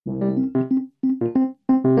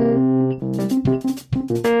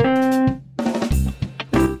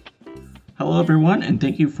everyone, and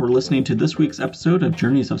thank you for listening to this week's episode of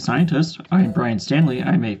Journeys of Scientists. I'm Brian Stanley.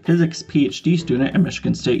 I'm a physics PhD student at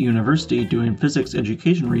Michigan State University doing physics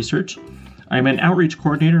education research. I'm an outreach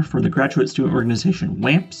coordinator for the graduate student organization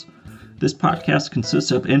WAMPS. This podcast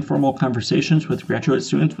consists of informal conversations with graduate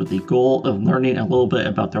students with the goal of learning a little bit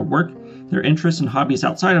about their work, their interests and hobbies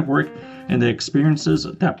outside of work, and the experiences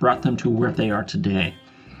that brought them to where they are today.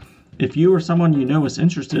 If you or someone you know is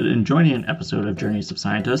interested in joining an episode of Journeys of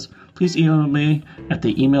Scientists, please email me at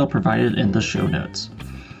the email provided in the show notes.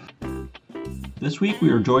 This week we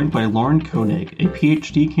are joined by Lauren Koenig, a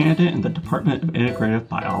PhD candidate in the Department of Integrative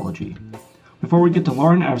Biology. Before we get to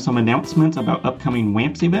Lauren, I have some announcements about upcoming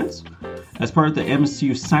WAMPS events. As part of the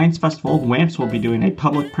MSU Science Festival, WAMPS will be doing a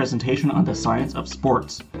public presentation on the science of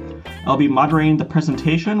sports. I'll be moderating the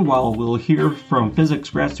presentation while we'll hear from physics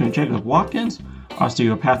grad student Jacob Watkins,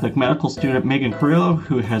 osteopathic medical student Megan Carrillo,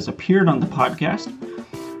 who has appeared on the podcast,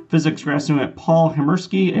 physics grad student Paul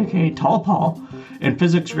Hemersky, aka Tall Paul, and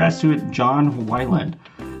physics grad student John Weiland.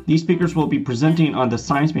 These speakers will be presenting on the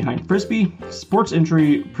science behind Frisbee, sports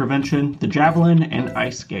injury prevention, the javelin, and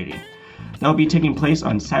ice skating. That will be taking place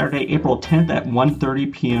on Saturday, April 10th at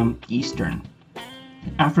 1:30 p.m. Eastern.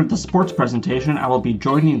 After the sports presentation, I will be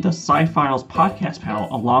joining the Sci-Files podcast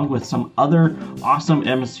panel along with some other awesome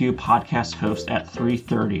MSU podcast hosts at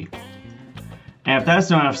 3:30. And if that's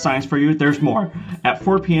not enough science for you, there's more. At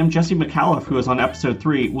 4 p.m., Jesse McAuliffe, who is on episode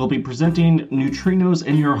 3, will be presenting Neutrinos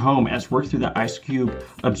in Your Home as work through the IceCube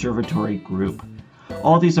Observatory Group.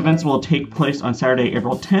 All of these events will take place on Saturday,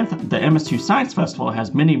 April 10th. The MSU Science Festival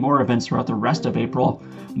has many more events throughout the rest of April.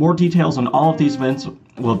 More details on all of these events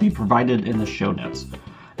will be provided in the show notes.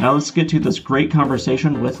 Now let's get to this great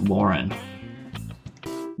conversation with Lauren.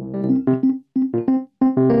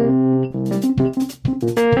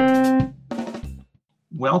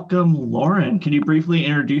 Welcome, Lauren. Can you briefly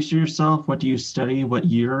introduce yourself? What do you study? What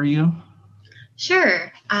year are you?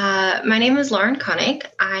 Sure. My name is Lauren Koenig.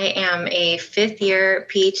 I am a fifth-year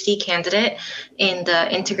PhD candidate in the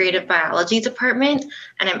Integrative Biology department,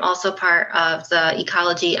 and I'm also part of the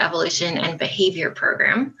Ecology, Evolution, and Behavior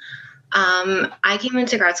program. I came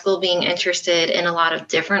into grad school being interested in a lot of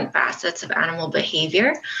different facets of animal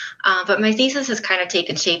behavior, but my thesis has kind of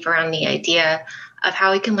taken shape around the idea of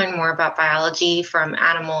how we can learn more about biology from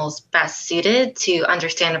animals best suited to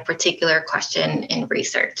understand a particular question in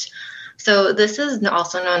research. So this is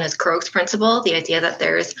also known as Koenig's principle, the idea that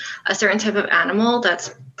there's a certain type of animal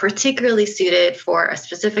that's particularly suited for a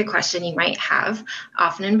specific question you might have,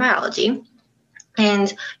 often in biology.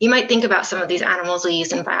 And you might think about some of these animals we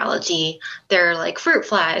use in biology. They're like fruit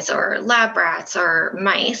flies or lab rats or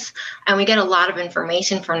mice. And we get a lot of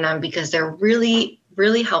information from them because they're really,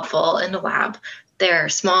 really helpful in the lab. They're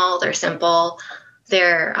small, they're simple,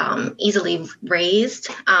 they're easily raised,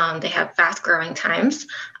 they have fast growing times,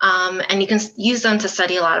 and you can use them to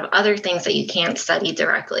study a lot of other things that you can't study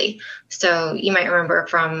directly. So you might remember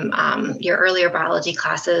from your earlier biology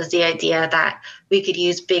classes, the idea that we could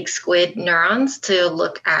use big squid neurons to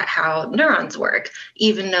look at how neurons work.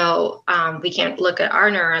 Even though we can't look at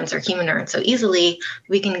our neurons or human neurons so easily,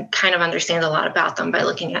 we can kind of understand a lot about them by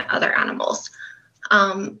looking at other animals.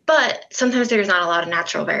 But sometimes there's not a lot of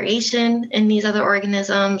natural variation in these other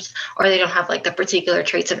organisms, or they don't have like the particular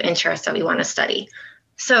traits of interest that we want to study.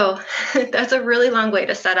 So that's a really long way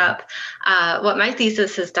to set up what my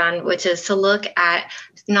thesis has done, which is to look at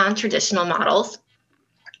non-traditional models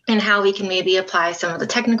and how we can maybe apply some of the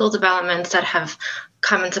technical developments that have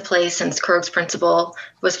come into place since Koenig's principle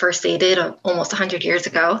was first stated almost 100 years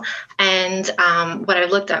ago. And what I've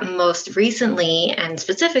looked at most recently and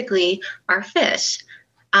specifically are fish.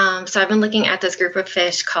 So I've been looking at this group of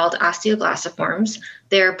fish called osteoglossiforms.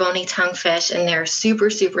 They're bony tongue fish, and they're super,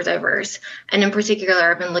 super diverse. And in particular,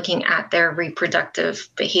 I've been looking at their reproductive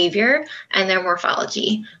behavior and their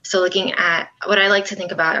morphology. So looking at what I like to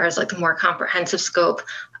think about as like a more comprehensive scope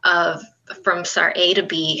of from start A to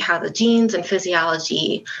B, how the genes and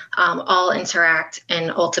physiology all interact and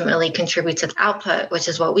ultimately contribute to the output, which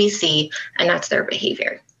is what we see, and that's their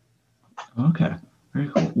behavior. Okay, very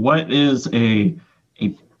cool. What is a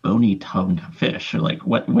bony tongued fish? Like,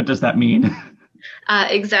 what does that mean?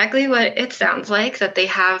 Exactly what it sounds like, that they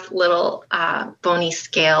have little bony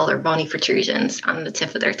scale or bony protrusions on the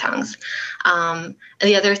tip of their tongues. And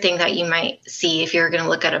the other thing that you might see if you're going to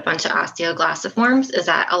look at a bunch of osteoglossiforms is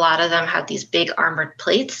that a lot of them have these big armored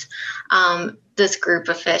plates. This group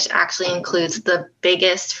of fish actually includes the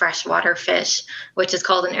biggest freshwater fish, which is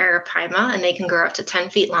called an arapaima, and they can grow up to 10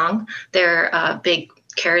 feet long. They're big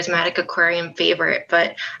charismatic aquarium favorite,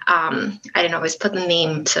 but I didn't always put the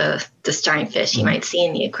name to this giant fish you might see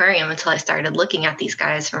in the aquarium until I started looking at these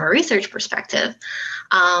guys from a research perspective.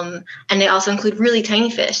 And they also include really tiny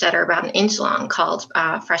fish that are about an inch long called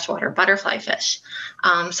freshwater butterfly fish.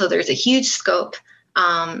 So there's a huge scope.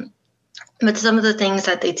 But some of the things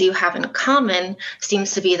that they do have in common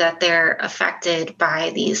seems to be that they're affected by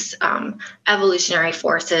these evolutionary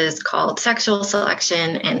forces called sexual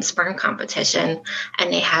selection and sperm competition.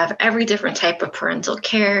 And they have every different type of parental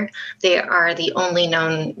care. They are the only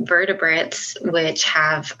known vertebrates which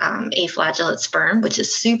have a flagellate sperm, which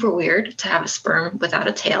is super weird to have a sperm without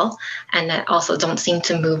a tail, and that also don't seem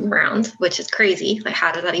to move around, which is crazy. Like,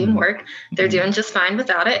 how does that even work? They're doing just fine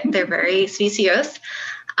without it. They're very speciose.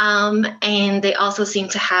 And they also seem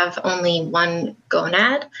to have only one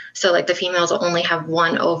gonad. So like the females will only have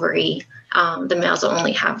one ovary. The males will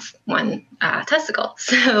only have one testicle.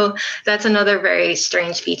 So that's another very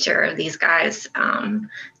strange feature of these guys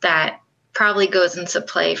that probably goes into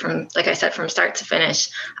play from, like I said, from start to finish,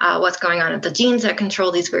 what's going on with the genes that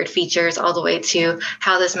control these weird features, all the way to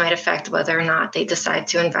how this might affect whether or not they decide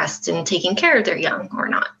to invest in taking care of their young or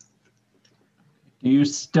not. Do you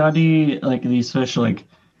study like these fish like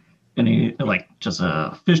any like just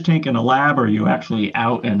a fish tank in a lab, or are you actually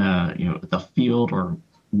out in a the field or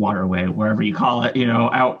waterway, wherever you call it,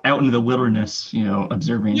 out into the wilderness,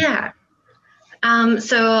 observing? Yeah.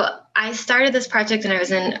 So I started this project and I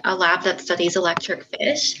was in a lab that studies electric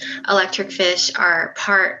fish. Electric fish are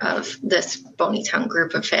part of this bony tongue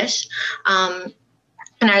group of fish.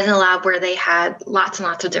 And I was in a lab where they had lots and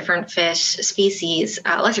lots of different fish species,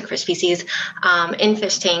 electric fish species, in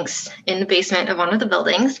fish tanks in the basement of one of the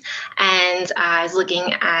buildings. And I was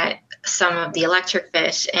looking at some of the electric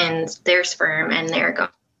fish and their sperm and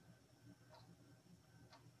their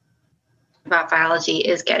about biology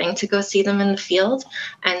is getting to go see them in the field.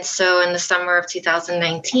 And so in the summer of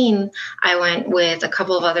 2019, I went with a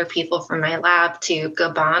couple of other people from my lab to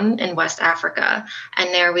Gabon in West Africa. And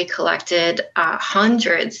there we collected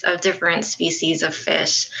hundreds of different species of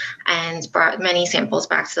fish and brought many samples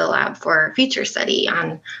back to the lab for future study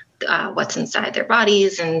on what's inside their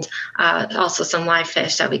bodies, and also some live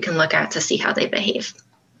fish that we can look at to see how they behave.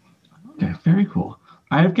 Okay, very cool.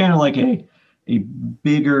 I have kind of like a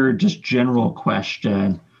bigger, just general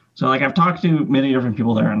question. So like I've talked to many different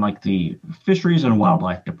people that are in like the fisheries and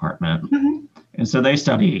wildlife department. Mm-hmm. And so they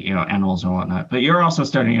study, animals and whatnot, but you're also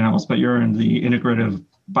studying animals, but you're in the integrative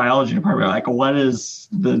biology department. Like, what is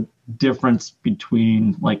the difference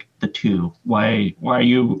between like the two? Why are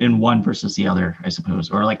you in one versus the other, I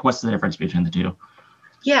suppose? Or like, what's the difference between the two?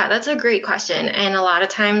 Yeah, that's a great question. And a lot of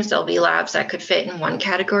times there'll be labs that could fit in one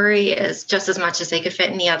category as just as much as they could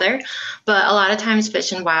fit in the other. But a lot of times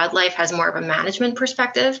Fish and Wildlife has more of a management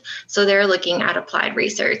perspective. So they're looking at applied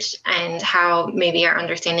research and how maybe our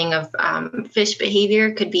understanding of fish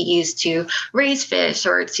behavior could be used to raise fish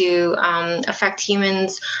or to affect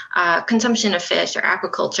humans' consumption of fish or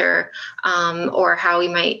aquaculture, or how we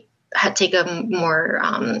might take a more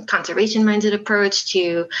conservation-minded approach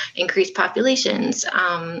to increase populations.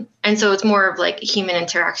 And so it's more of like human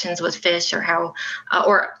interactions with fish or how,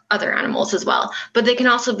 or other animals as well. But they can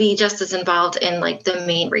also be just as involved in like the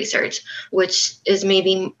main research, which is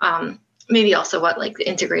maybe also what like the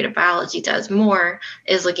integrative biology does more,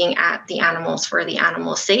 is looking at the animals for the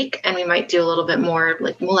animal's sake. And we might do a little bit more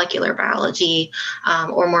like molecular biology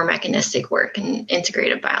or more mechanistic work in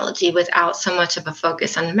integrative biology without so much of a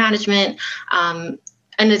focus on management.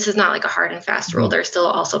 And this is not like a hard and fast rule. There's still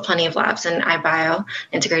also plenty of labs in iBio,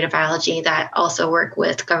 integrative biology, that also work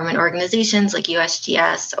with government organizations like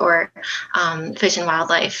USGS or Fish and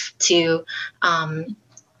Wildlife to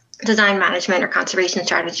design management or conservation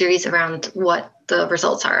strategies around what the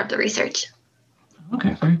results are of the research.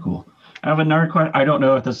 Okay, very cool. I have another question. I don't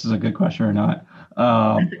know if this is a good question or not,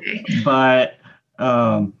 but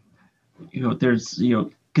there's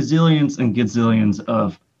gazillions and gazillions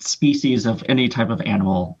of species of any type of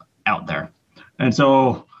animal out there, and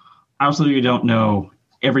so obviously you don't know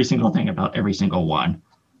every single thing about every single one.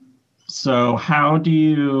 So how do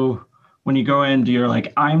you, when you go in, do you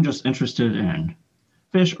like, I'm just interested in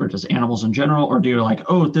fish or just animals in general, or do you like,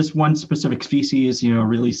 oh, this one specific species,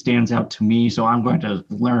 really stands out to me, so I'm going to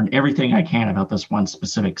learn everything I can about this one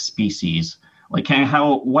specific species? Like,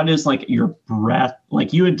 what is like your breadth?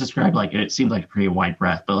 Like you had described, like it seemed like a pretty wide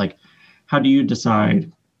breadth, but like, how do you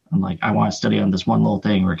decide? I'm like, I want to study on this one little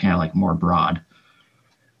thing, or kind of like more broad?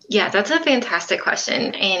 Yeah, that's a fantastic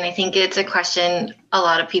question. And I think it's a question a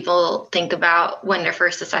lot of people think about when they're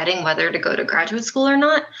first deciding whether to go to graduate school or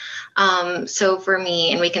not. So for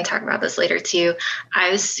me, and we can talk about this later too,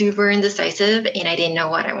 I was super indecisive and I didn't know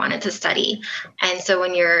what I wanted to study. And so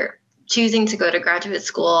when you're choosing to go to graduate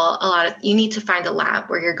school, you need to find a lab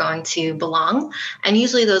where you're going to belong. And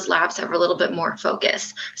usually those labs have a little bit more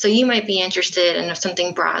focus. So you might be interested in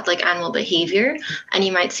something broad like animal behavior, and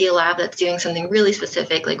you might see a lab that's doing something really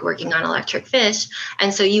specific, like working on electric fish.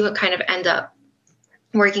 And so you would kind of end up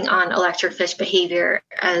working on electric fish behavior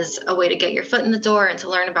as a way to get your foot in the door and to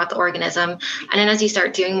learn about the organism. And then as you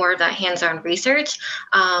start doing more of that hands-on research,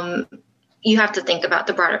 you have to think about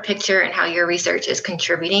the broader picture and how your research is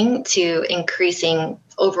contributing to increasing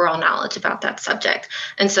overall knowledge about that subject.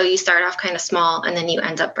 And so you start off kind of small and then you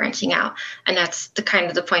end up branching out. And that's the kind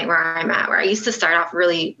of the point where I'm at, where I used to start off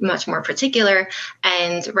really much more particular,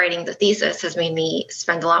 and writing the thesis has made me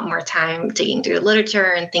spend a lot more time digging through the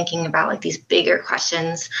literature and thinking about like these bigger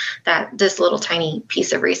questions that this little tiny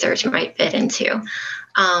piece of research might fit into.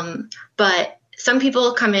 But some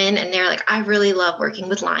people come in and they're like, I really love working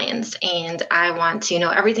with lions and I want to know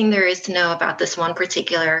everything there is to know about this one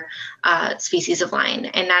particular species of lion.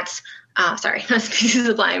 And that's, sorry, not species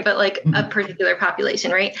of lion, but like a particular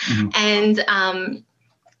population, right? And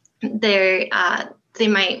they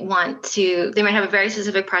might have a very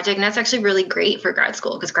specific project, and that's actually really great for grad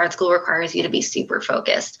school because grad school requires you to be super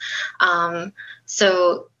focused.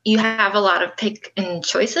 So you have a lot of pick and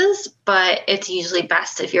choices, but it's usually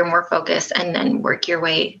best if you're more focused and then work your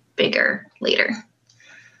way bigger later.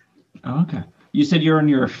 Okay. You said you're in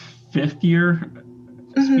your 5th year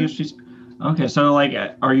PhD? Okay. So like,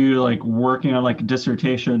 are you like working on like a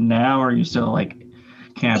dissertation now, or are you still like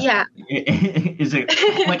Yeah. Is it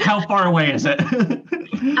like, how far away is it?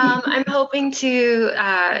 I'm hoping to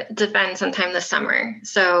defend sometime this summer.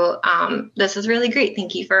 So this is really great.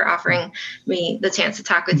 Thank you for offering me the chance to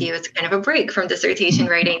talk with you. It's kind of a break from dissertation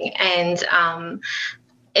writing. And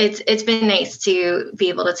it's been nice to be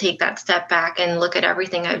able to take that step back and look at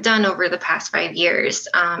everything I've done over the past 5 years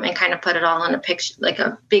and kind of put it all in a picture, like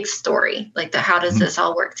a big story, like how does this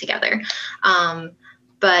all work together?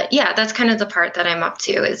 But yeah, that's kind of the part that I'm up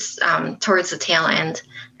to is towards the tail end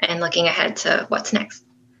and looking ahead to what's next.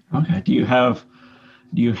 Okay. Do you have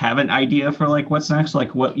an idea for like what's next,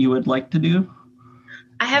 like what you would like to do?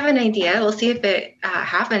 I have an idea. We'll see if it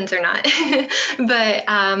happens or not. But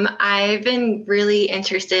I've been really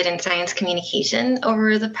interested in science communication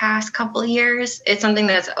over the past couple of years. It's something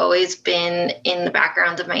that's always been in the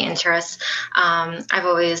background of my interests. I've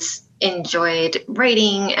always enjoyed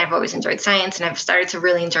writing. I've always enjoyed science, and I've started to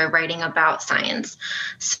really enjoy writing about science.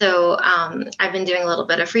 So I've been doing a little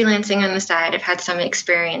bit of freelancing on the side. I've had some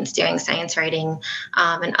experience doing science writing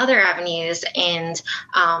and other avenues. And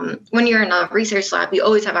when you're in a research lab, you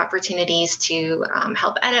always have opportunities to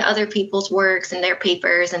help edit other people's works and their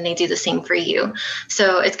papers, and they do the same for you.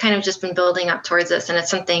 So it's kind of just been building up towards this, and it's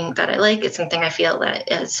something that I like. It's something I feel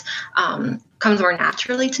that is comes more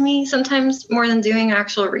naturally to me sometimes more than doing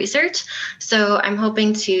actual research. So I'm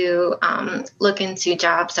hoping to look into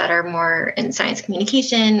jobs that are more in science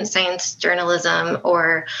communication, science journalism,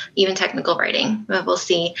 or even technical writing. But we'll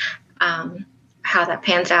see how that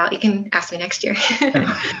pans out. You can ask me next year.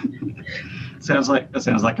 Sounds like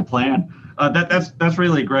a plan. That's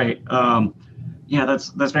really great. Yeah,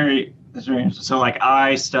 that's very interesting. So like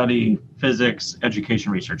I study physics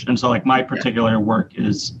education research. And so like my particular work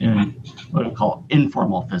is in what we call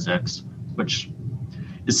informal physics, which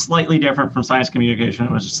is slightly different from science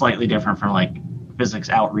communication, which is slightly different from like physics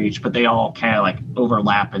outreach, but they all kind of like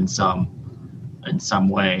overlap in some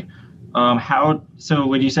way. So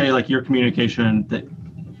would you say like your communication that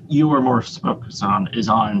you were more focused on is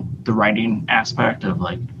on the writing aspect of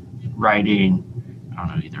like writing, I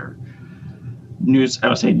don't know, either I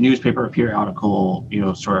would say newspaper, periodical,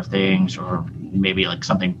 sort of things, or maybe like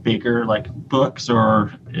something bigger like books,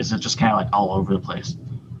 or is it just kind of like all over the place?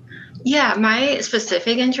 Yeah, my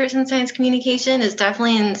specific interest in science communication is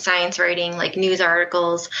definitely in science writing, like news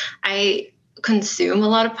articles. I consume a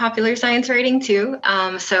lot of popular science writing too.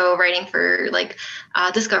 So writing for like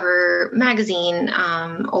Discover magazine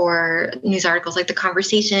or news articles like The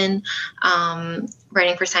Conversation,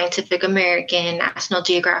 writing for Scientific American, National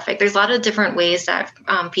Geographic. There's a lot of different ways that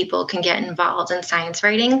people can get involved in science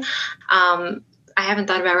writing. I haven't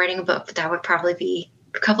thought about writing a book, but that would probably be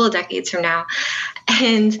a couple of decades from now.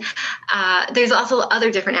 And there's also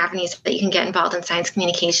other different avenues that you can get involved in science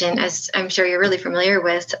communication. As I'm sure you're really familiar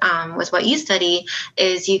with what you study,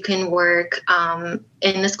 is you can work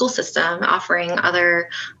in the school system, offering other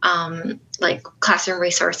like classroom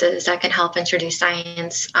resources that can help introduce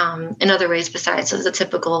science in other ways besides the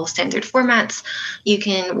typical standard formats. You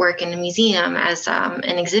can work in a museum as an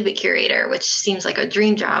exhibit curator, which seems like a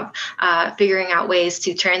dream job, figuring out ways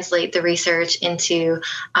to translate the research into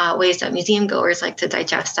ways that museum goers like to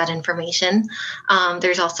digest that information.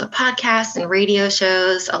 There's also podcasts and radio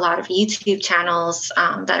shows, a lot of YouTube channels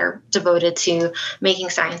that are devoted to making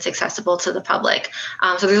science accessible to the public.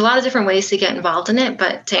 So there's a lot of different ways to get involved in it,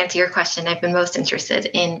 but to answer your question, I've been most interested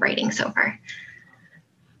in writing so far.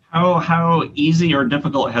 How easy or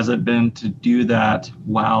difficult has it been to do that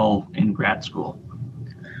while in grad school?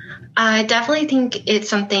 I definitely think it's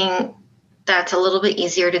something that's a little bit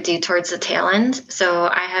easier to do towards the tail end. So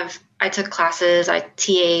I took classes, I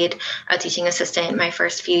TA'd a teaching assistant my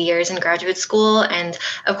first few years in graduate school. And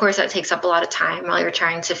of course, that takes up a lot of time while you're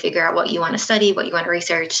trying to figure out what you want to study, what you want to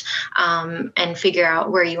research, and figure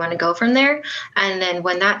out where you want to go from there. And then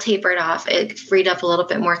when that tapered off, it freed up a little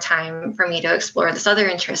bit more time for me to explore this other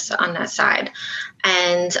interest on that side.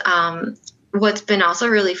 And what's been also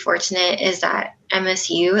really fortunate is that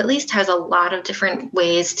MSU at least has a lot of different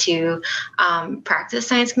ways to practice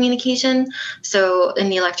science communication. So in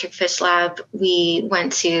the Electric Fish Lab, we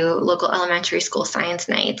went to local elementary school science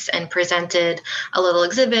nights and presented a little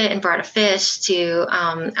exhibit and brought a fish to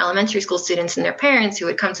elementary school students and their parents who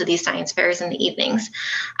would come to these science fairs in the evenings.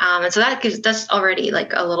 And so that's already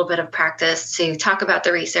like a little bit of practice to talk about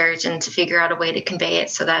the research and to figure out a way to convey it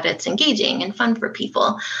so that it's engaging and fun for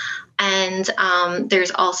people. And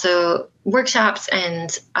there's also workshops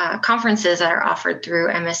and conferences that are offered through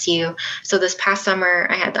MSU. So this past summer,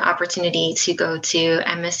 I had the opportunity to go to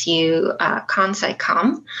MSU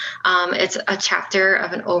ConSciComm. It's a chapter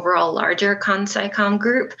of an overall larger ConSciComm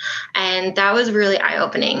group, and that was really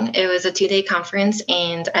eye-opening. It was a 2-day conference,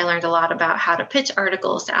 and I learned a lot about how to pitch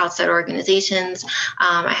articles to outside organizations.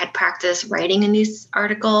 I had practice writing a news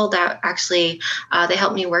article that actually they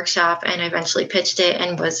helped me workshop, and I eventually pitched it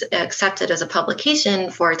and was accepted as a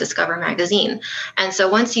publication for Discover magazine. And so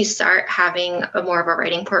once you start having more of a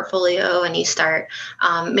writing portfolio and you start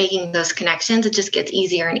making those connections, it just gets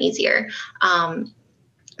easier and easier.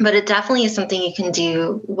 But it definitely is something you can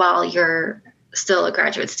do while you're still a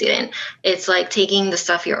graduate student. It's like taking the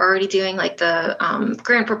stuff you're already doing, like the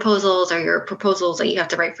grant proposals or your proposals that you have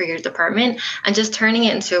to write for your department, and just turning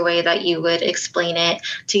it into a way that you would explain it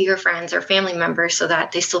to your friends or family members so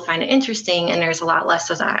that they still find it interesting and there's a lot less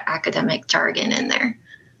of that academic jargon in there.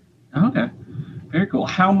 Okay, very cool.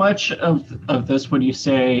 How much of this would you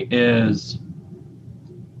say is,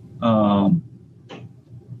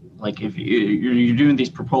 like if you're doing these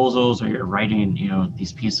proposals or you're writing,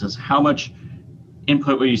 these pieces, how much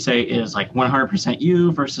input would you say is like 100%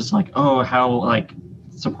 you versus like, how like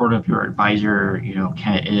supportive your advisor,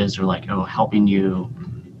 is, or like, helping you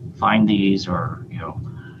find these or,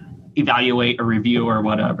 evaluate a review or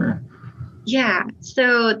whatever? Yeah,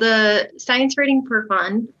 so the science writing for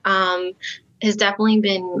fun has definitely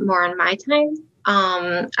been more on my time.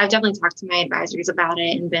 I've definitely talked to my advisors about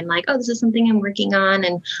it and been like, this is something I'm working on.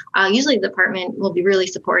 And usually the department will be really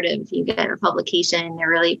supportive if you get a publication. They're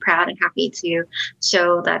really proud and happy to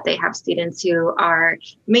show that they have students who are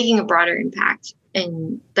making a broader impact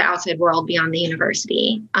in the outside world beyond the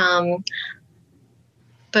university.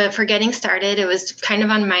 But for getting started, it was kind of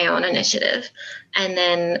on my own initiative. And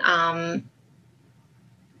then,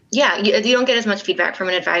 you don't get as much feedback from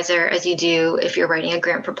an advisor as you do if you're writing a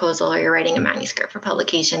grant proposal or you're writing a manuscript for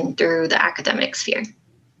publication through the academic sphere.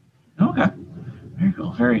 Okay. Very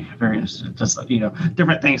cool. Very, very, just,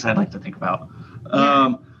 different things I'd like to think about.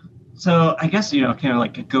 Yeah. So I guess, kind of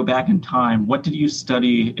like go back in time. What did you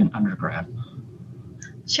study in undergrad?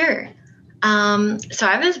 Sure. So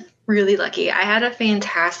I was really lucky. I had a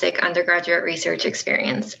fantastic undergraduate research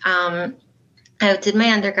experience. I did my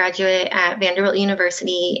undergraduate at Vanderbilt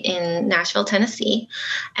University in Nashville, Tennessee,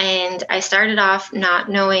 and I started off not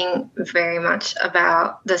knowing very much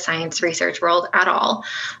about the science research world at all,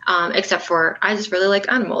 except for I just really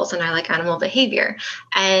like animals and I like animal behavior.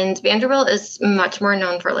 And Vanderbilt is much more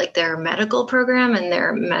known for like their medical program and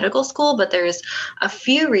their medical school, but there's a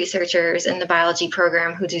few researchers in the biology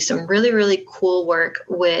program who do some really, really cool work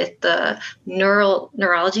with the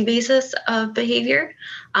neurology basis of behavior.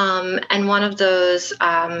 And one of those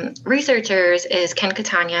researchers is Ken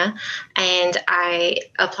Catania, and I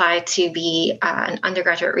applied to be an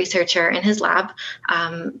undergraduate researcher in his lab.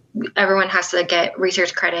 Everyone has to get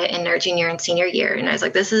research credit in their junior and senior year, and I was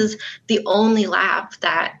like, this is the only lab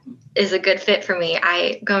that is a good fit for me.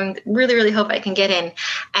 I really, really hope I can get in.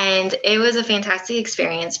 And it was a fantastic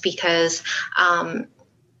experience because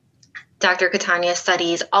Dr. Catania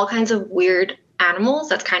studies all kinds of weird animals.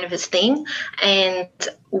 That's kind of his thing. And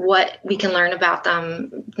what we can learn about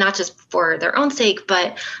them, not just for their own sake,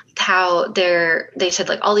 but how they said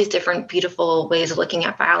like all these different beautiful ways of looking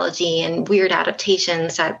at biology and weird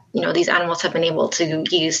adaptations that, these animals have been able to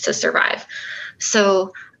use to survive.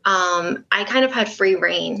 So I kind of had free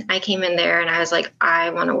reign. I came in there and I was like, I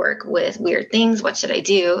want to work with weird things. What should I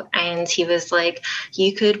do? And he was like,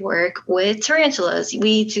 you could work with tarantulas.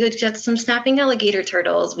 We could get some snapping alligator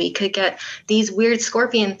turtles. We could get these weird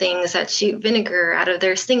scorpion things that shoot vinegar out of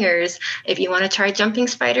their stingers. If you want to try jumping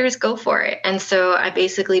spiders, go for it. And so I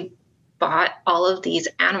basically bought all of these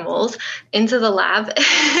animals into the lab.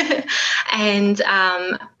 And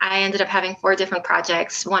I ended up having 4 different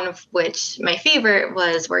projects, one of which my favorite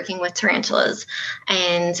was working with tarantulas.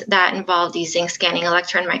 And that involved using scanning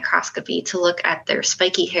electron microscopy to look at their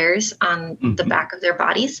spiky hairs on the back of their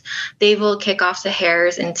bodies. They will kick off the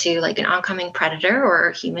hairs into like an oncoming predator or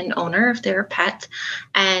a human owner if they're a pet.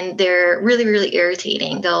 And they're really, really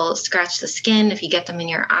irritating. They'll scratch the skin. If you get them in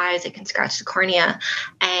your eyes, it can scratch the cornea.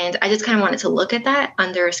 And I just kind of wanted to look at that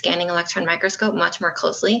under a scanning electron microscope much more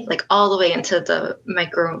closely, like all the way into the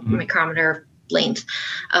micrometer length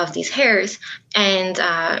of these hairs. And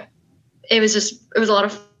it was a lot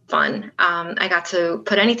of fun. I got to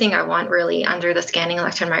put anything I want really under the scanning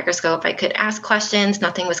electron microscope. I could ask questions.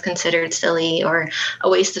 Nothing was considered silly or a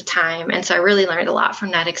waste of time. And so I really learned a lot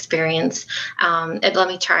from that experience. It let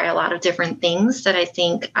me try a lot of different things that I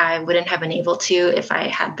think I wouldn't have been able to if I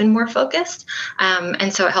had been more focused.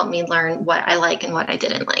 And so it helped me learn what I like and what I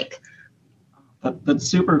didn't like. That's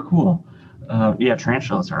super cool.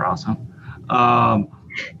 Tarantulas are awesome.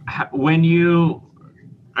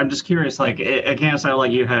 I'm just curious, like, again, it sounded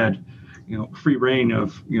like you had, free reign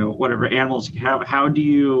of, whatever animals you have. How do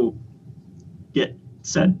you get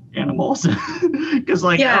said animals? Because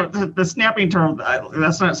the snapping turtle,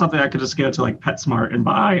 that's not something I could just go to like PetSmart and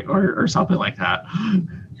buy or something like that.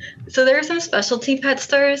 So there are some specialty pet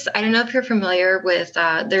stores. I don't know if you're familiar with,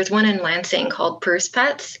 there's one in Lansing called Purse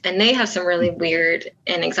Pets, and they have some really weird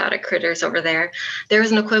and exotic critters over there. There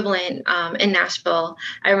was an equivalent in Nashville.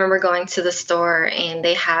 I remember going to the store and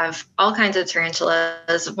they have all kinds of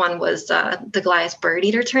tarantulas. One was the Goliath bird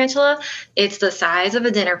eater tarantula. It's the size of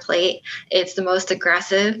a dinner plate. It's the most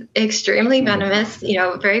aggressive, extremely venomous,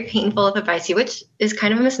 very painful if it bites you, which is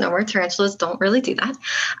kind of a misnomer. Tarantulas don't really do that.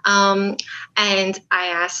 And I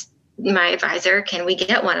asked my advisor, can we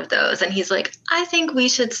get one of those? And he's like, I think we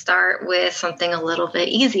should start with something a little bit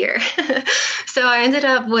easier. So I ended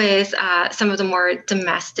up with some of the more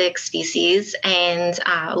domestic species and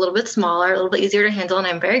a little bit smaller, a little bit easier to handle. And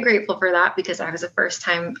I'm very grateful for that because I was a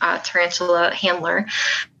first-time tarantula handler.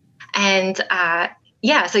 And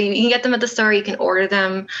so you can get them at the store. You can order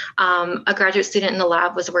them. A graduate student in the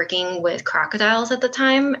lab was working with crocodiles at the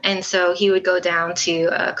time. And so he would go down to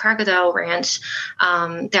a crocodile ranch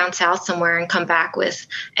down south somewhere and come back with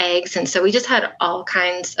eggs. And so we just had all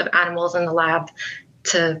kinds of animals in the lab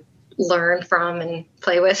to learn from and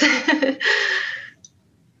play with.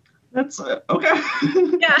 That's okay.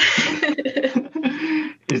 Yeah.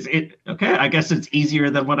 Is it okay? I guess it's easier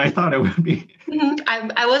than what I thought it would be.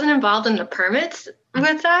 I wasn't involved in the permits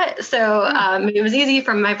with that, so it was easy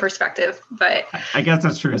from my perspective. But I guess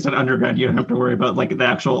that's true. As an undergrad, you don't have to worry about like the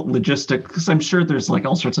actual logistics. Because I'm sure there's like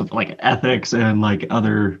all sorts of like ethics and like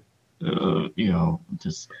other,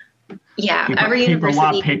 just every university, a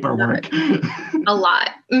lot of paperwork. A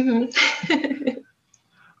lot. Mm-hmm.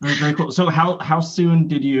 Very cool. So how soon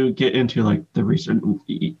did you get into like the research?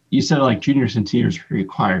 You said like juniors and seniors were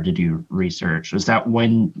required to do research. Is that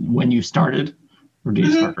when you started, or did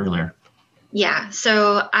you start earlier? Yeah.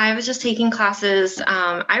 So I was just taking classes.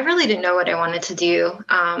 I really didn't know what I wanted to do.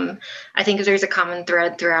 I think if there's a common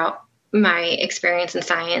thread throughout my experience in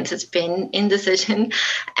science, it's been indecision.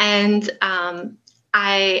 And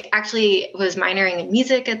I actually was minoring in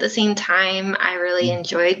music at the same time. I really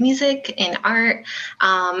enjoyed music and art.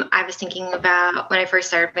 I was thinking about, when I first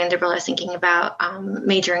started Vanderbilt, I was thinking about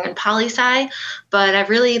majoring in poli-sci, but I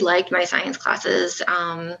really liked my science classes.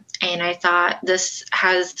 And I thought this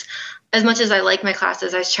has, as much as I like my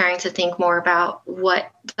classes, I was trying to think more about what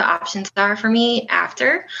the options are for me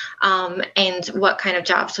after, and what kind of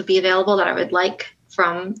jobs would be available that I would like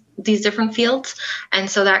from these different fields. And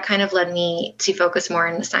so that kind of led me to focus more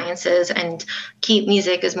in the sciences and keep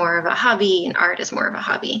music as more of a hobby and art as more of a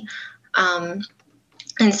hobby.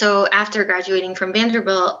 And so after graduating from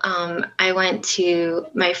Vanderbilt, I went to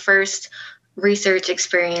my first research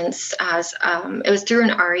experience as it was through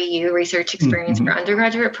an REU, research experience for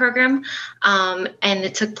undergraduate program. And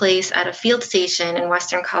it took place at a field station in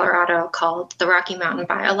Western Colorado called the Rocky Mountain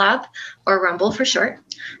Biolab, or Rumble for short.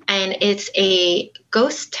 And it's a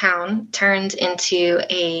ghost town turned into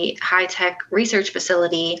a high-tech research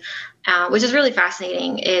facility, which is really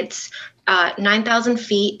fascinating. It's 9,000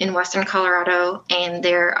 feet in Western Colorado, and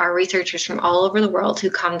there are researchers from all over the world who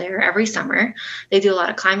come there every summer. They do a lot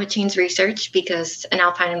of climate change research because an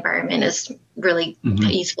alpine environment is really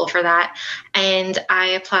useful for that. And I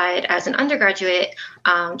applied as an undergraduate,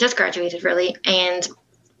 just graduated really, and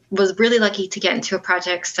was really lucky to get into a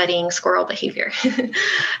project studying squirrel behavior.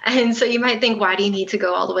 And so you might think, why do you need to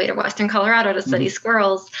go all the way to Western Colorado to study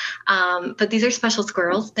squirrels? But these are special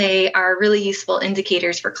squirrels. They are really useful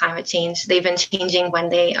indicators for climate change. They've been changing when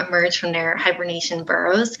they emerge from their hibernation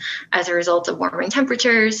burrows as a result of warming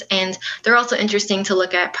temperatures. And they're also interesting to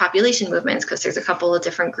look at population movements because there's a couple of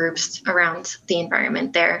different groups around the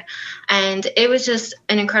environment there. And it was just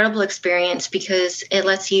an incredible experience because it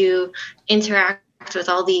lets you interact with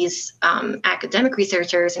all these academic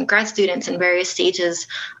researchers and grad students in various stages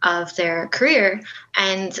of their career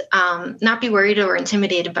and not be worried or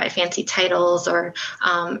intimidated by fancy titles or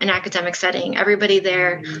an academic setting. Everybody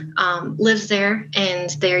there lives there,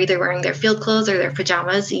 and they're either wearing their field clothes or their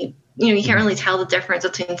pajamas. You can't really tell the difference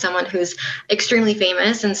between someone who's extremely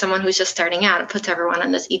famous and someone who's just starting out. It puts everyone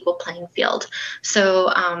on this equal playing field.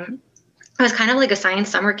 So it was kind of like a science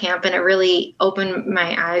summer camp, and it really opened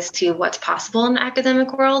my eyes to what's possible in the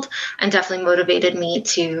academic world and definitely motivated me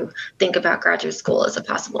to think about graduate school as a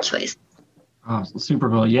possible choice. Oh, super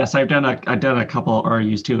cool. Yes, I've done a couple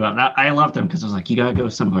RUs too. I love them because it's like you gotta go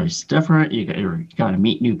somewhere different. You gotta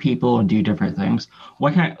meet new people and do different things.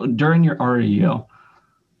 During your RU?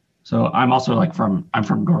 So I'm also I'm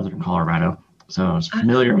from northern Colorado, so I was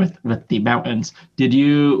familiar with the mountains.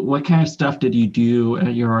 What kind of stuff did you do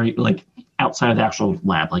at your RU, like outside of the actual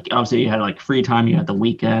lab? Like obviously you had like free time, you had the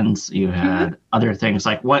weekends, you had other things.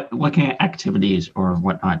 Like what kind of activities or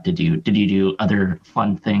whatnot did you do other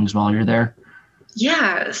fun things while you're there?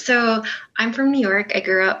 Yeah, so I'm from New York. I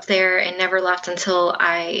grew up there and never left until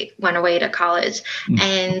I went away to college.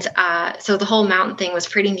 And so the whole mountain thing was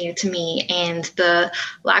pretty new to me. And the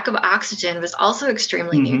lack of oxygen was also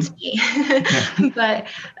extremely new to me. But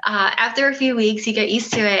after a few weeks, you get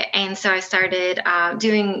used to it. And so I started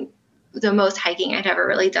doing the most hiking I'd ever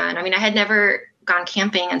really done. I mean, I had never gone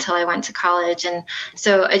camping until I went to college. And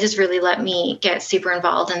so it just really let me get super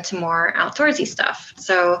involved into more outdoorsy stuff.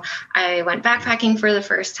 So I went backpacking for the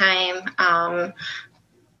first time. I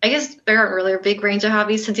guess there aren't really a big range of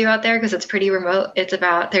hobbies to do out there because it's pretty remote. It's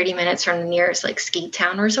about 30 minutes from the nearest ski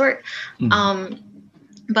town resort.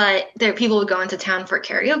 But people would go into town for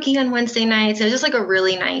karaoke on Wednesday nights. It was just a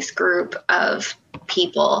really nice group of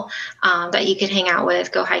people that you could hang out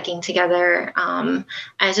with, go hiking together. And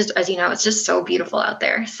it's just, as you know, it's just so beautiful out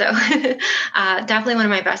there. So definitely one of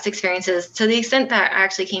my best experiences, to the extent that I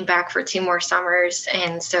actually came back for 2 more summers.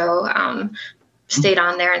 And so stayed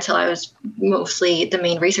on there until I was mostly the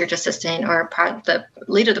main research assistant or the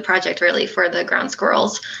lead of the project really for the ground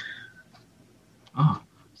squirrels. Oh,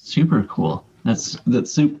 super cool. That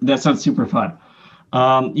sounds super fun.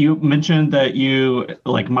 You mentioned that you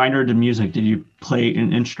minored in music. Did you play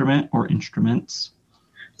an instrument or instruments?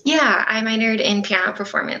 Yeah, I minored in piano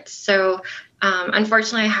performance. So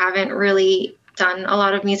unfortunately, I haven't really done a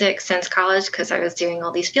lot of music since college because I was doing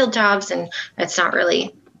all these field jobs, and it's not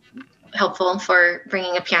really helpful for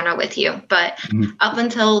bringing a piano with you. But up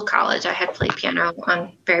until college, I had played piano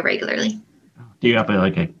on very regularly. Do you have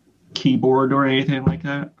a keyboard or anything like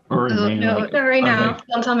that? Or no, not right now.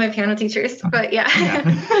 Don't tell my piano teachers. But yeah.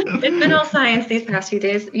 It's been all science these past few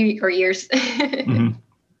days or years.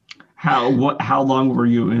 How long were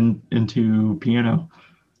you into piano?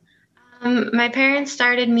 My parents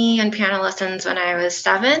started me on piano lessons when I was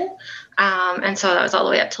 7, and so that was all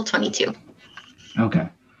the way up till 22. Okay.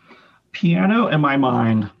 Piano in my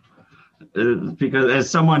mind, because as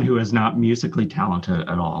someone who is not musically talented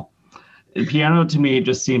at all, piano to me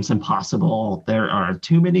just seems impossible. There are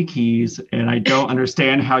too many keys, and I don't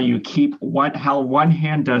understand how you how one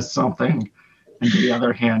hand does something and the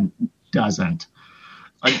other hand doesn't.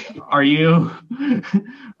 Are you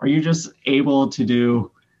just able to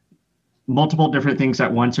do multiple different things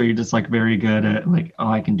at once, or are you just very good at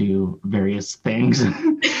I can do various things?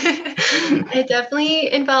 It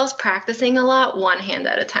definitely involves practicing a lot, one hand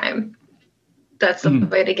at a time. That's the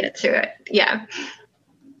way to get to it. Yeah.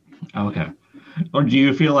 Okay. Or do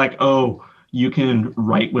you feel like, oh, you can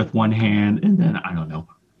write with one hand and then, I don't know,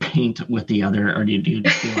 paint with the other? Or do you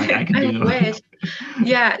just feel like I can I do? wish.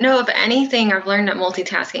 Yeah, no, if anything, I've learned that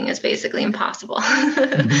multitasking is basically impossible.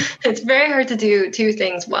 It's very hard to do two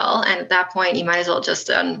things well. And at that point, you might as well just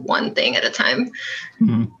done one thing at a time.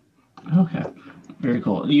 Okay. Very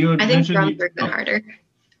cool. You had I think mentioned drums are even harder.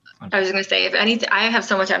 I was going to say, if anything, I have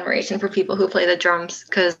so much admiration for people who play the drums,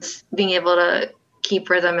 because being able to keep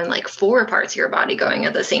rhythm and like 4 parts of your body going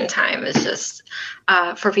at the same time is just,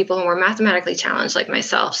 for people who are mathematically challenged like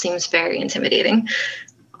myself, seems very intimidating.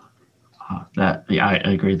 I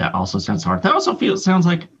agree. That also sounds hard. That also sounds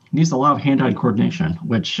like needs a lot of hand-eye coordination,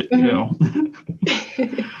 which,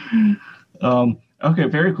 okay,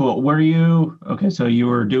 very cool. So you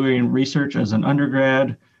were doing research as an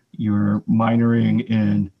undergrad, you were minoring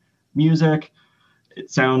in music. It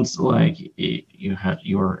sounds like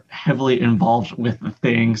you were heavily involved with the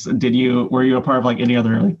things. Were you a part of like any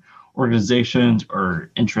other like organizations or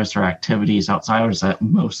interests or activities outside, or is that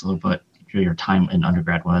most of what your time in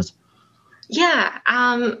undergrad was? Yeah.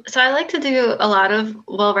 So I like to do a lot of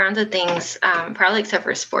well-rounded things, probably except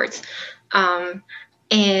for sports. And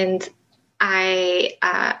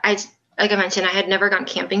like I mentioned, I had never gone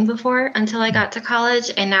camping before until I got to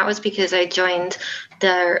college, and that was because I joined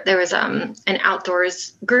there was an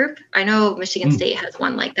outdoors group. I know Michigan State has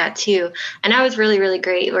one like that too, and that was really, really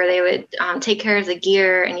great, where they would take care of the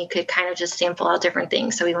gear, and you could kind of just sample out different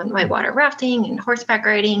things. So we went whitewater rafting and horseback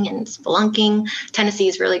riding and spelunking. Tennessee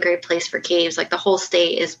is a really great place for caves. Like the whole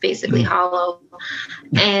state is basically hollow,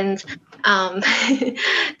 and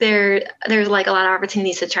there's like a lot of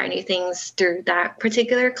opportunities to try new things through that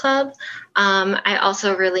particular club. I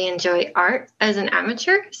also really enjoy art as an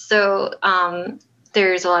amateur. So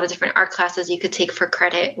there's a lot of different art classes you could take for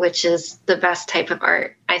credit, which is the best type of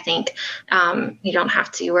art, I think. You don't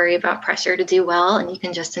have to worry about pressure to do well, and you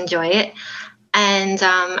can just enjoy it. And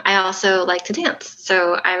I also like to dance.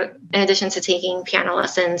 So in addition to taking piano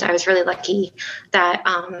lessons, I was really lucky that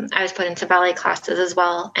I was put into ballet classes as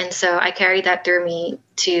well. And so I carried that through me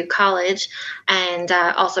to college, and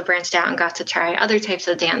also branched out and got to try other types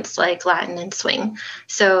of dance like Latin and swing.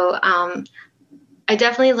 So I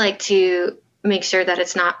definitely like to make sure that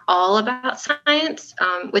it's not all about science,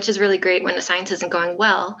 which is really great when the science isn't going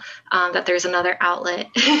well, that there's another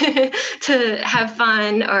outlet to have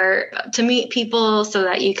fun or to meet people, so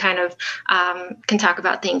that you kind of can talk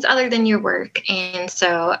about things other than your work. And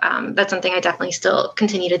so that's something I definitely still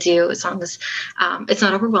continue to do, as long as it's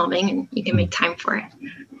not overwhelming and you can make time for it.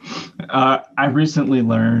 I recently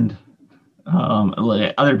learned,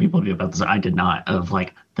 other people do about this, I did not, of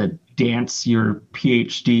like the dance your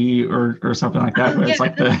PhD or something like that. Where it's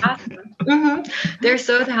like awesome. They're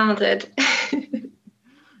so talented.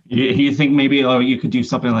 You think maybe you could do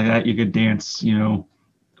something like that? You could dance,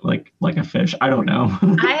 like a fish. I don't know.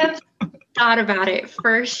 I have thought about it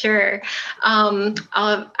for sure.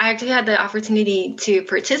 I actually had the opportunity to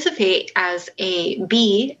participate as a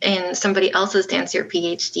bee in somebody else's Dance Your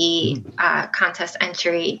PhD contest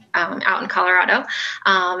entry out in Colorado.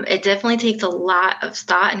 It definitely takes a lot of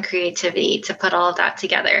thought and creativity to put all of that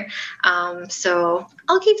together. So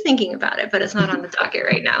I'll keep thinking about it, but it's not on the docket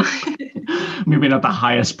right now. Maybe not the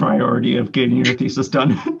highest priority of getting your thesis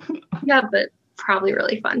done. Yeah, but probably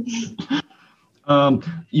really fun.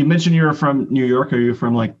 You mentioned you're from New York. Are you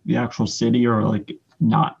from like the actual city, or like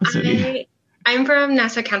not the city? I'm from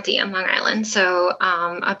Nassau County on Long Island, so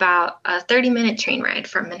about a 30-minute train ride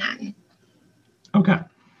from Manhattan. Okay.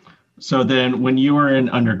 So then when you were in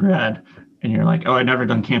undergrad and you're like, oh, I've never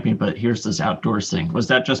done camping, but here's this outdoors thing. Was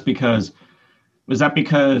that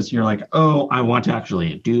because you're like, oh, I want to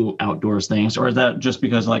actually do outdoors things? Or is that just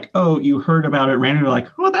because like, oh, you heard about it randomly, like,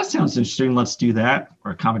 oh, that sounds interesting, let's do that?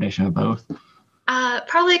 Or a combination of both?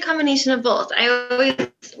 Probably a combination of both. I always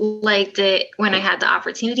liked it when I had the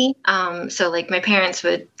opportunity. So like my parents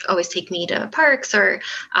would always take me to parks, or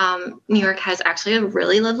New York has actually a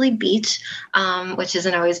really lovely beach, which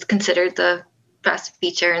isn't always considered the best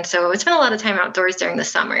feature. And so I spent a lot of time outdoors during the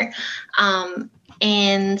summer.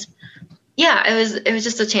 And yeah, it was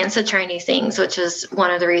just a chance to try new things, which was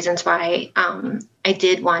one of the reasons why I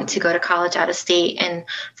did want to go to college out of state. And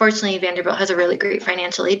fortunately, Vanderbilt has a really great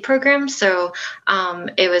financial aid program. So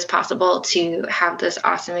it was possible to have this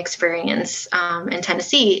awesome experience in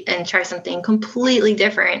Tennessee and try something completely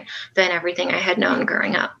different than everything I had known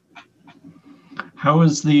growing up. How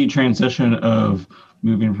was the transition of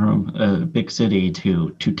moving from a big city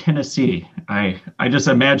to Tennessee. I just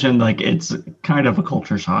imagine like it's kind of a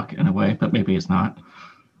culture shock in a way, but maybe it's not.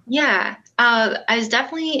 Yeah, I was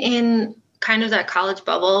definitely in kind of that college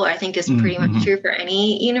bubble. I think is pretty much Mm-hmm. true for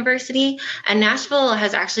any university. And Nashville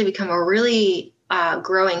has actually become a really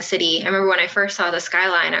growing city. I remember when I first saw the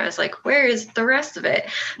skyline, I was like, "Where is the rest of it?"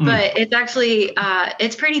 Mm. But it's actually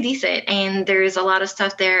it's pretty decent, and there's a lot of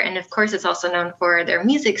stuff there. And of course, it's also known for their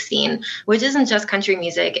music scene, which isn't just country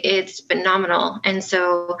music; it's phenomenal. And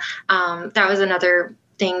so that was another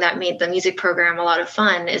thing that made the music program a lot of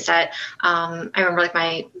fun is that I remember like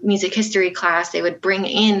my music history class, they would bring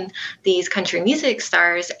in these country music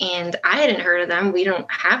stars and I hadn't heard of them. We don't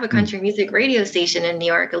have a country music radio station in New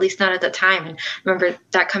York, at least not at the time. And I remember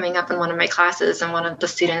that coming up in one of my classes and one of the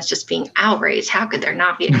students just being outraged. How could there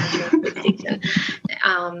not be a country music station?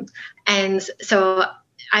 And so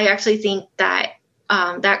I actually think that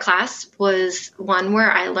that class was one where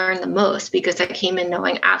I learned the most because I came in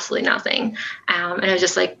knowing absolutely nothing. And it was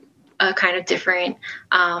just like a kind of different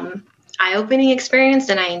eye-opening experience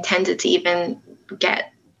than I intended to even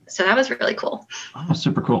get. So that was really cool. Oh,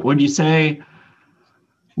 super cool. Would you say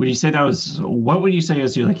that was, what would you say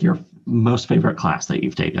is your most favorite class that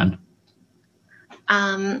you've taken?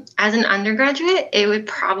 As an undergraduate, it would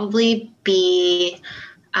probably be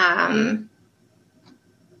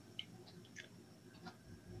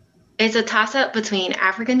it's a toss-up between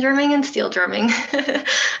African drumming and steel drumming.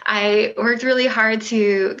 I worked really hard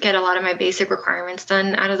to get a lot of my basic requirements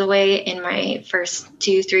done out of the way in my first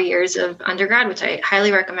 2-3 years of undergrad, which I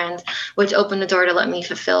highly recommend, which opened the door to let me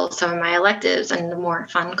fulfill some of my electives and the more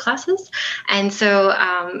fun classes. And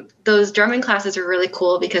so those drumming classes are really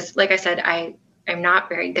cool because, like I said, I'm not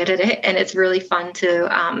very good at it, and it's really fun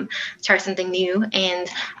to try something new. And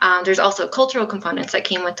there's also cultural components that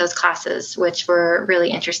came with those classes, which were really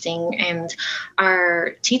interesting. And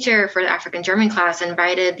our teacher for the African drumming class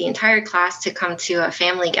invited the entire class to come to a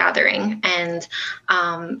family gathering, and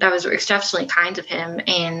that was exceptionally kind of him,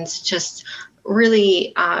 and just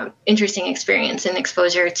really interesting experience and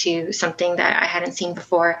exposure to something that I hadn't seen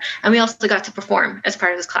before. And we also got to perform as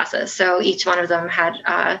part of his classes. So each one of them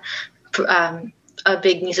had a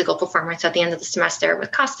big musical performance at the end of the semester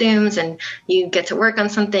with costumes, and you get to work on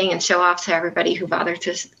something and show off to everybody who bothered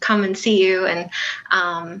to come and see you. And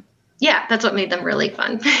yeah, that's what made them really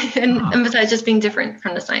fun. and besides just being different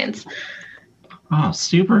from the science. Oh,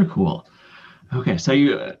 super cool. Okay,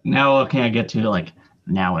 so now can I get to like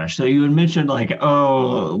nowish? So you had mentioned like,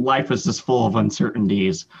 oh, life is just full of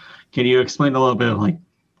uncertainties. Can you explain a little bit of like,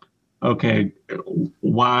 okay,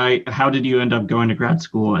 how did you end up going to grad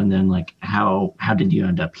school, and then like how did you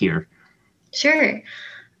end up here? Sure.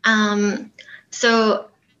 So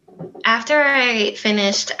after I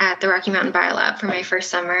finished at the Rocky Mountain Biolab for my first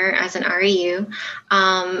summer as an REU,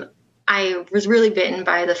 I was really bitten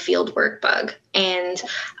by the field work bug. And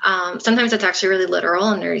sometimes it's actually really literal,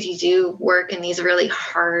 and you do work in these really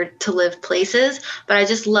hard to live places. But I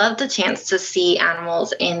just love the chance to see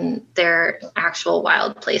animals in their actual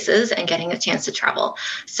wild places and getting a chance to travel.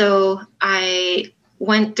 So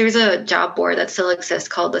there's a job board that still exists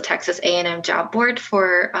called the Texas A&M Job Board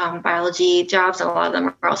for biology jobs, and a lot of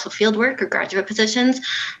them are also field work or graduate positions.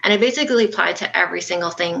 And I basically applied to every single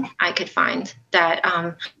thing I could find.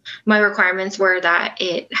 That my requirements were that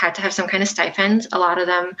it had to have some kind of stipend. A lot of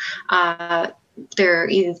them,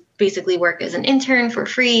 you basically work as an intern for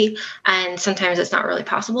free, and sometimes it's not really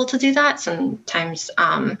possible to do that. Sometimes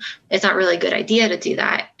it's not really a good idea to do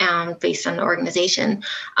that based on the organization.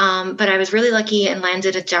 But I was really lucky and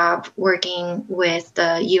landed a job working with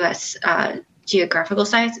the U.S. Geological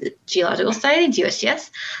Society,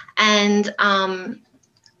 USGS, and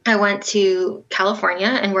I went to California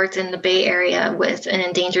and worked in the Bay Area with an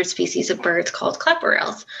endangered species of birds called clapper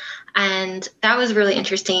rails. And that was really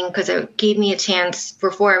interesting because it gave me a chance.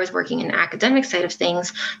 Before I was working in the academic side of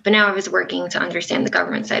things, but now I was working to understand the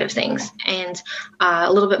government side of things and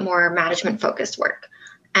a little bit more management focused work.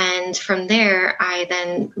 And from there, I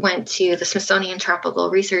then went to the Smithsonian Tropical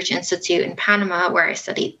Research Institute in Panama, where I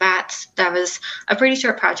studied bats. That was a pretty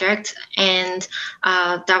short project. And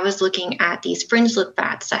that was looking at these fringe-lip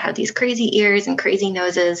bats that have these crazy ears and crazy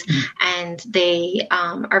noses. And they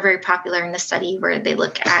are very popular in the study where they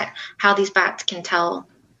look at how these bats can tell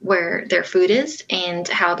where their food is and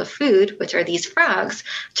how the food, which are these frogs,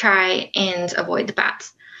 try and avoid the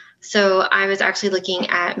bats. So I was actually looking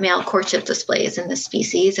at male courtship displays in this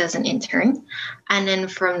species as an intern. And then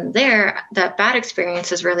from there, that bad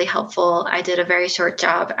experience is really helpful. I did a very short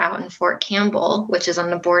job out in Fort Campbell, which is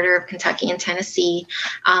on the border of Kentucky and Tennessee,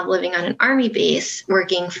 living on an Army base,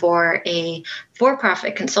 working for a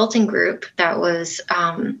for-profit consulting group that was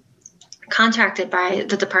contracted by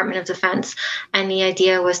the Department of Defense. And the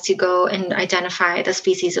idea was to go and identify the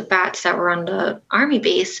species of bats that were on the Army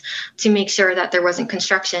base to make sure that there wasn't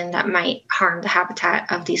construction that might harm the habitat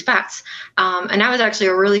of these bats. And that was actually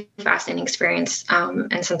a really fascinating experience,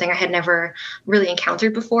 and something I had never really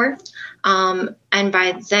encountered before. And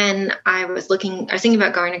by then I was thinking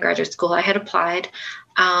about going to graduate school. I had applied,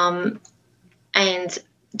 and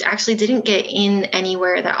actually didn't get in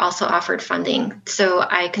anywhere that also offered funding. So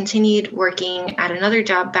I continued working at another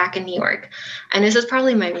job back in New York. And this is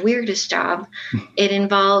probably my weirdest job. It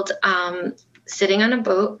involved sitting on a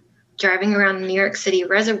boat, driving around New York City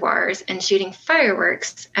reservoirs and shooting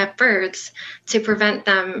fireworks at birds to prevent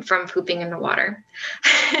them from pooping in the water.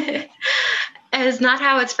 It's not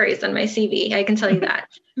how it's phrased on my CV, I can tell you that.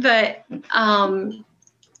 But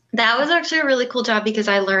that was actually a really cool job because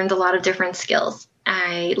I learned a lot of different skills.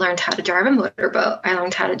 I learned how to drive a motorboat. I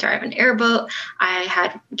learned how to drive an airboat. I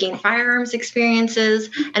had gained firearms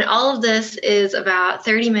experiences. And all of this is about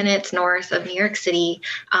 30 minutes north of New York City.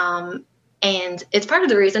 And it's part of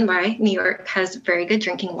the reason why New York has very good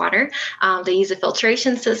drinking water. They use a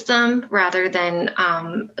filtration system rather than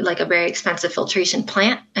like a very expensive filtration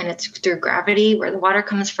plant. And it's through gravity where the water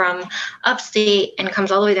comes from upstate and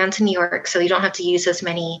comes all the way down to New York. So you don't have to use as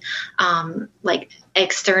many like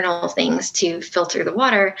external things to filter the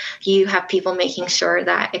water. You have people making sure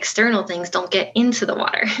that external things don't get into the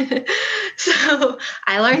water. So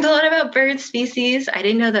I learned a lot about bird species. I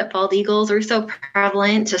didn't know that bald eagles were so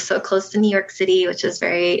prevalent, just so close to New York City, which is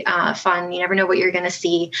very fun. You never know what you're going to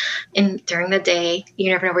see during the day.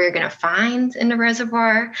 You never know what you're going to find in the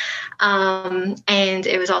reservoir. And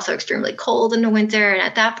it was also extremely cold in the winter. And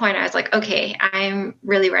at that point, I was like, okay, I'm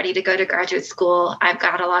really ready to go to graduate school. I've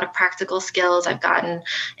got a lot of practical skills. I've gotten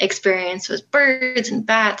experience with birds and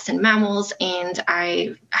bats and mammals, and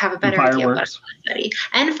I have a better idea of what I want to study.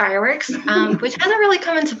 And fireworks, which hasn't really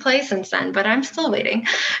come into play since then, but I'm still waiting.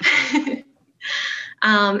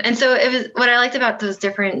 And so it was, what I liked about those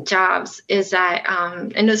different jobs is that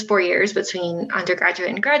in those 4 years between undergraduate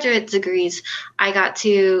and graduate degrees, I got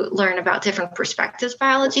to learn about different perspectives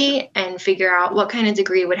biology and figure out what kind of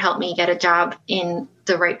degree would help me get a job in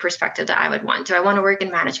the right perspective that I would want. Do I want to work in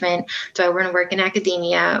management? Do I want to work in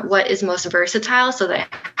academia? What is most versatile so that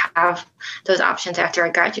I have those options after I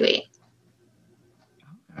graduate?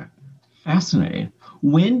 Fascinating.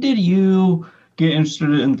 When did you get interested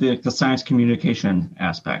in the science communication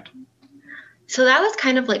aspect? So that was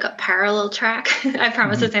kind of like a parallel track. I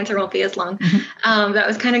promise this answer won't be as long. That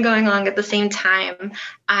was kind of going on at the same time.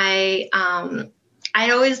 I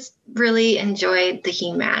always really enjoyed the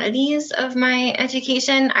humanities of my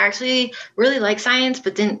education. I actually really liked science,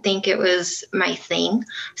 but didn't think it was my thing.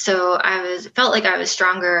 So felt like I was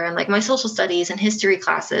stronger in like my social studies and history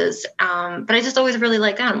classes. But I just always really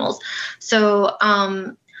liked animals. So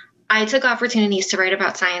I took opportunities to write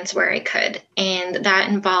about science where I could. And that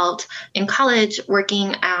involved in college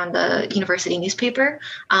working on the university newspaper,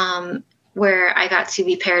 where I got to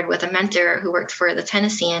be paired with a mentor who worked for the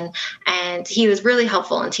Tennessean. And he was really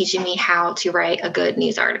helpful in teaching me how to write a good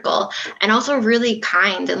news article, and also really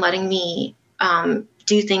kind in letting me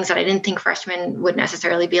do things that I didn't think freshmen would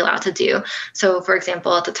necessarily be allowed to do. So, for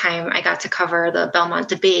example, at the time, I got to cover the Belmont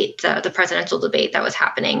debate, the presidential debate that was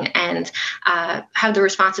happening, and have the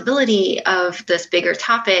responsibility of this bigger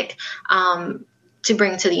topic to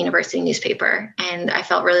bring to the university newspaper. And I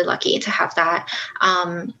felt really lucky to have that.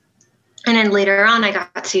 And then later on, I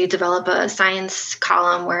got to develop a science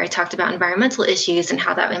column where I talked about environmental issues and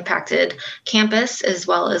how that impacted campus, as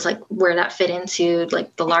well as like where that fit into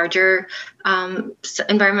like the larger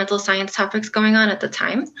environmental science topics going on at the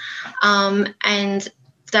time. And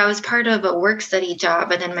that was part of a work study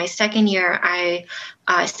job. And then my second year, I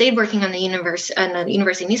stayed working on the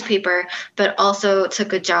university newspaper, but also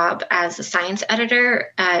took a job as a science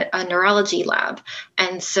editor at a neurology lab.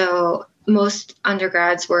 And so most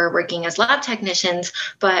undergrads were working as lab technicians,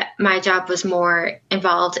 but my job was more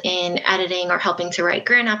involved in editing or helping to write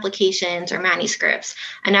grant applications or manuscripts.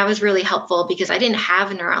 And that was really helpful because I didn't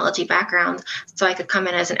have a neurology background. So I could come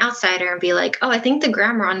in as an outsider and be like, oh, I think the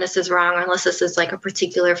grammar on this is wrong, unless this is like a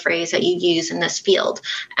particular phrase that you use in this field.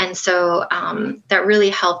 And so that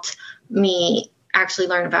really helped me actually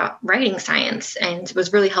learn about writing science, and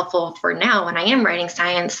was really helpful for now when I am writing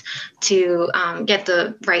science to get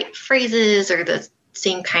the right phrases or the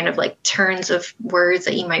same kind of like turns of words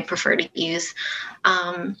that you might prefer to use.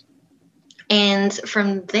 And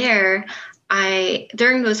from there,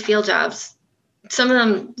 during those field jobs, some of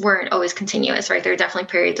them weren't always continuous, right? There are definitely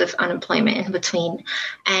periods of unemployment in between.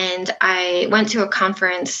 And I went to a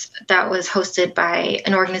conference that was hosted by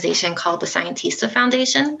an organization called the Scientista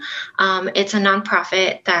Foundation. It's a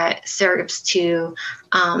nonprofit that serves to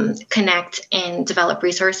connect and develop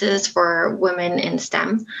resources for women in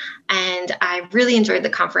STEM. And I really enjoyed the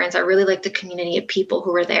conference. I really liked the community of people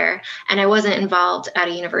who were there. And I wasn't involved at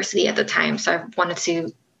a university at the time, so I wanted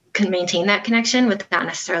to can maintain that connection without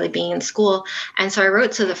necessarily being in school. And so I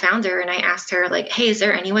wrote to the founder and I asked her, like, hey, is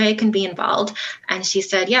there any way I can be involved? And she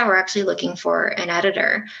said, yeah, we're actually looking for an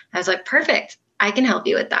editor. I was like, perfect, I can help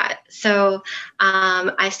you with that. So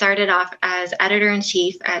I started off as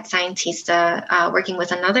editor-in-chief at Scientista, working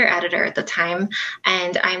with another editor at the time.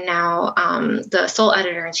 And I'm now the sole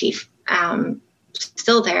editor-in-chief,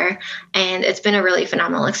 still there. And it's been a really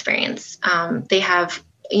phenomenal experience. They have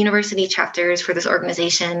university chapters for this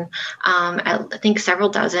organization at, I think, several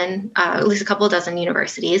dozen, at least a couple of dozen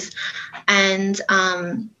universities. And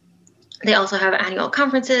they also have annual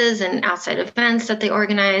conferences and outside events that they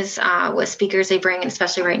organize with speakers they bring,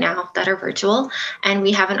 especially right now, that are virtual. And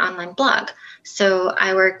we have an online blog. So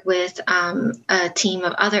I work with a team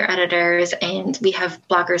of other editors, and we have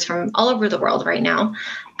bloggers from all over the world right now.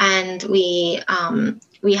 And we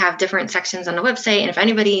have different sections on the website. And if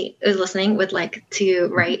anybody is listening would like to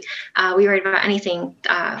write, we write about anything.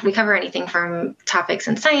 We cover anything from topics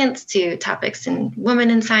in science to topics in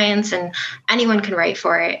women in science, and anyone can write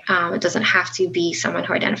for it. It doesn't have to be someone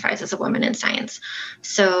who identifies as a woman in science.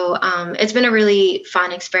 So it's been a really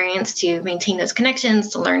fun experience to maintain those connections,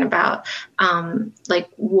 to learn about like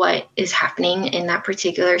what is happening in that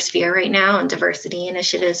particular sphere right now, and diversity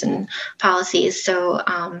initiatives and policies. So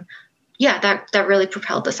yeah, that really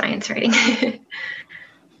propelled the science writing.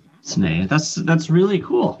 That's really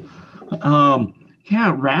cool.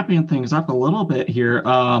 Yeah, wrapping things up a little bit here.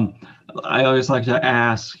 I always like to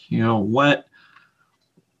ask, what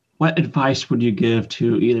advice would you give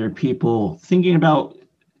to either people thinking about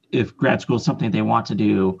if grad school is something they want to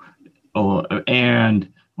do,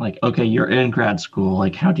 and like, okay, you're in grad school,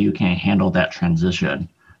 like how do you kind of handle that transition?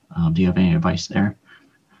 Do you have any advice there?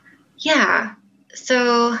 Yeah.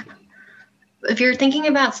 So if you're thinking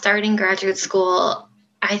about starting graduate school,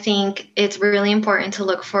 I think it's really important to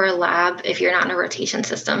look for a lab, if you're not in a rotation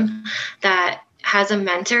system, that has a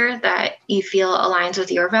mentor that you feel aligns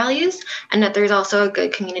with your values, and that there's also a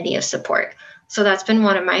good community of support. So that's been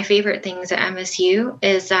one of my favorite things at MSU,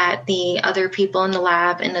 is that the other people in the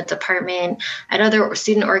lab, in the department, at other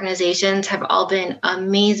student organizations have all been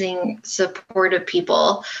amazing, supportive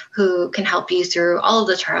people who can help you through all of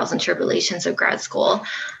the trials and tribulations of grad school.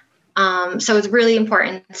 So it's really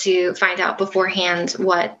important to find out beforehand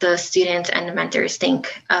what the students and the mentors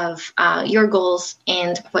think of your goals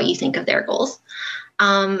and what you think of their goals.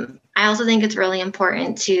 I also think it's really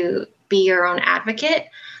important to be your own advocate.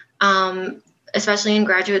 Especially in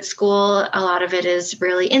graduate school, a lot of it is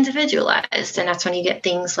really individualized, and that's when you get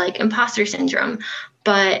things like imposter syndrome.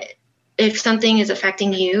 But if something is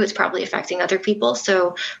affecting you, it's probably affecting other people.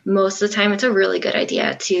 So most of the time, it's a really good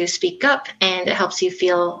idea to speak up, and it helps you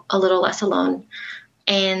feel a little less alone.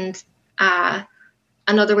 And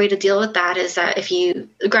another way to deal with that is that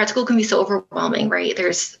grad school can be so overwhelming, right?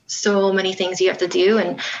 There's so many things you have to do,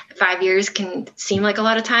 and 5 years can seem like a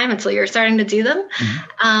lot of time until you're starting to do them.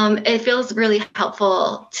 Mm-hmm. It feels really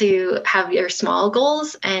helpful to have your small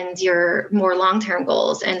goals and your more long-term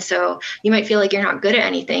goals. And so you might feel like you're not good at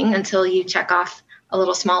anything until you check off a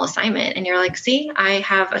little small assignment and you're like, see, I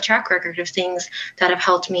have a track record of things that have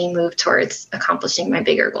helped me move towards accomplishing my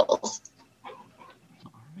bigger goals.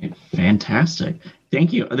 Fantastic.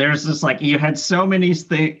 Thank you. There's just like, you had so many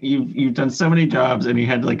things, you've done so many jobs, and you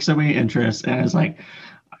had like so many interests, and it's like,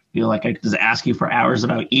 I feel like I could just ask you for hours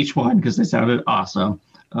about each one because they sounded awesome.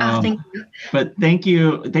 Thank you. But thank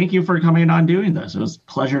you for coming on doing this. It was a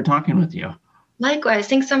pleasure talking with you. Likewise.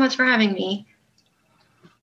 Thanks so much for having me.